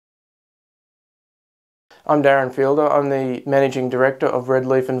I'm Darren Fielder. I'm the Managing Director of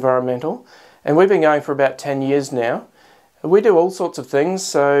Redleaf Environmental, and we've been going for about 10 years now. We do all sorts of things,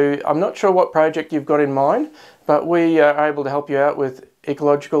 so I'm not sure what project you've got in mind, but we are able to help you out with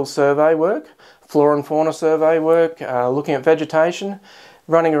ecological survey work, flora and fauna survey work, looking at vegetation,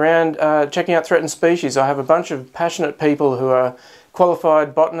 running around checking out threatened species. I have a bunch of passionate people who are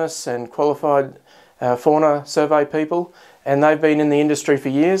qualified botanists and qualified fauna survey people, and they've been in the industry for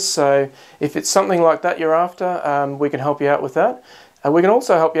years, so if it's something like that you're after, we can help you out with that. We can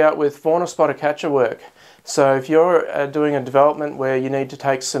also help you out with fauna spotter catcher work. So if you're doing a development where you need to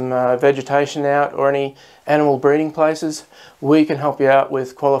take some vegetation out or any animal breeding places, we can help you out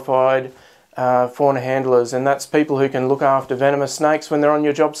with qualified fauna handlers, and that's people who can look after venomous snakes when they're on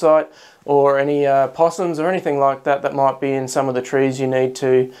your job site, or any possums or anything like that that might be in some of the trees you need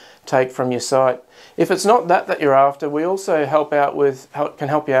to take from your site. If it's not that you're after, we also can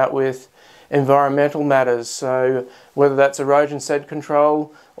help you out with environmental matters. So whether that's erosion sedge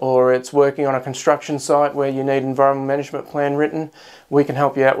control, or it's working on a construction site where you need environmental management plan written, we can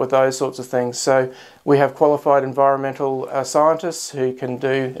help you out with those sorts of things. So we have qualified environmental scientists who can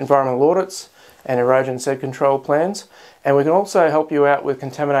do environmental audits and erosion sedge control plans, and we can also help you out with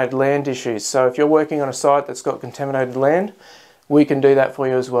contaminated land issues. So if you're working on a site that's got contaminated land, we can do that for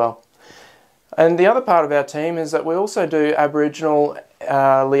you as well. And the other part of our team is that we also do Aboriginal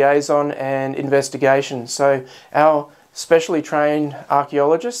liaison and investigation. So our specially trained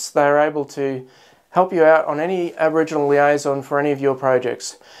archaeologists, they're able to help you out on any Aboriginal liaison for any of your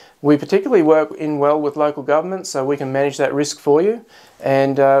projects. We particularly work in well with local government, so we can manage that risk for you.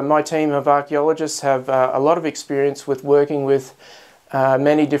 And my team of archaeologists have a lot of experience with working with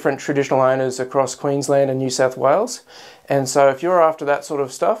many different traditional owners across Queensland and New South Wales. And so if you're after that sort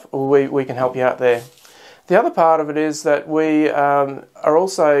of stuff, we can help you out there. The other part of it is that we are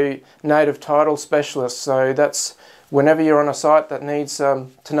also native title specialists. So that's whenever you're on a site that needs to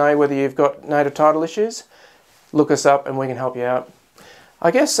know whether you've got native title issues, look us up and we can help you out. I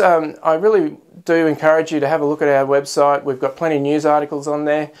guess I really do encourage you to have a look at our website. We've got plenty of news articles on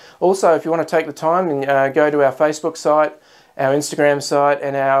there. Also, if you want to take the time and go to our Facebook site, our Instagram site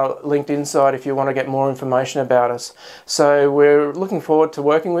and our LinkedIn site if you want to get more information about us. So we're looking forward to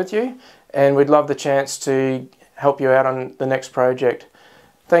working with you, and we'd love the chance to help you out on the next project.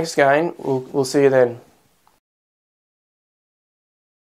 Thanks again. We'll see you then.